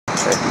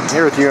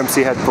Here with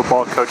UMC head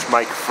football coach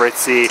Mike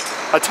Fritze.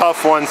 A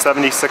tough one,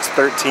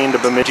 76-13 to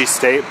Bemidji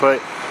State,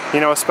 but you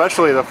know,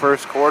 especially the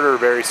first quarter,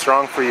 very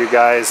strong for you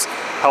guys.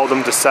 Held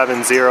them to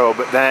 7-0,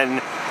 but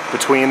then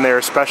between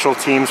their special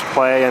teams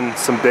play and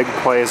some big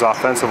plays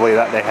offensively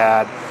that they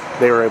had,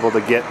 they were able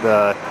to get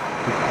the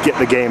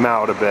game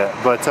out a bit.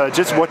 But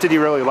just what did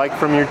you really like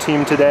from your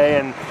team today,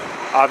 and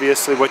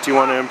obviously what do you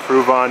want to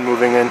improve on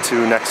moving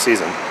into next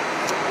season?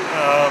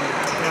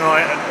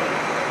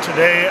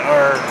 Today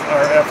our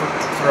effort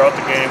throughout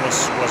the game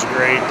was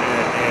great,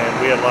 and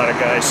we had a lot of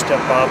guys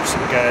step up.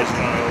 Some guys,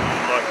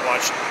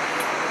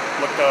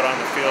 looked out on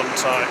the field and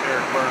saw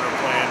Eric Berner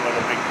playing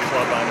with a big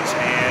club on his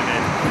hand,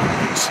 and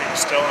he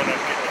still ended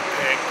up getting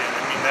picked. And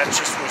I mean, that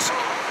just was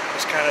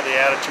kind of the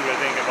attitude, I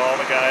think, of all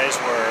the guys,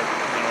 where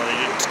they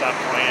didn't stop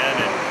playing,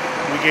 and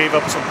we gave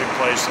up some big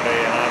plays today,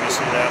 and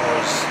obviously that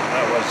was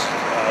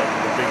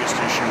the biggest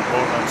issue,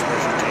 both on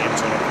special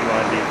teams and a few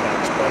on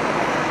defense. But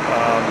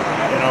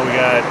we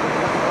got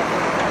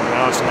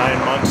now it's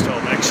 9 months till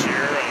next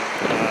year,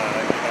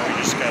 and we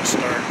just got to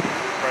start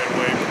right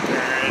away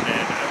preparing.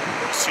 And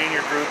the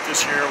senior group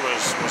this year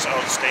was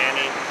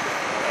outstanding.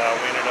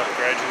 We ended up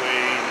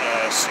graduating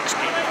 16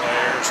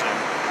 players, and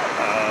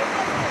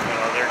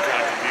their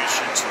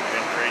contributions have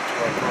been great to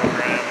our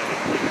program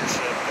and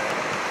leadership,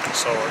 and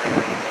so we're going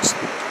to really miss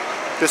them.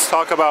 Just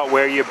talk about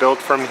where you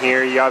built from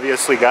here. You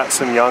obviously got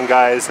some young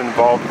guys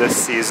involved this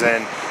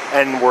season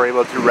and were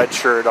able to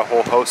redshirt a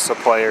whole host of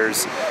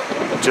players.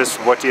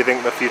 Just what do you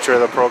think the future of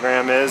the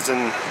program is,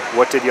 and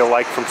what did you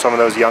like from some of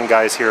those young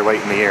guys here late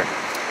in the year?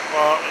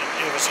 Well,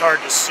 it was hard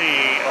to see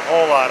a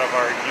whole lot of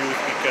our youth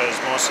because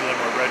most of them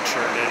were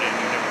redshirted and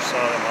you never saw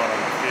them out on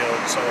the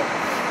field. So,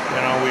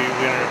 we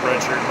ended up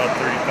redshirting about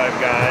 35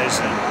 guys,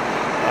 and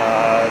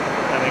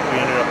I think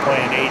we ended up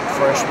playing 8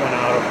 freshmen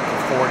out of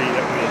the 40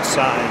 that we had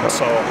signed.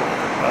 So,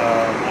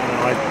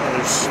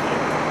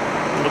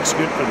 it looks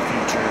good for the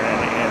future,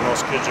 and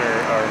those kids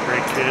are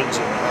great kids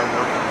and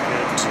hard-working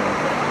kids, and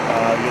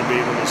you'll be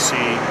able to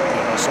see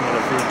some of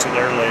the fruits of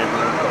their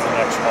labor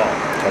next fall.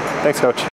 Okay. Thanks, Coach.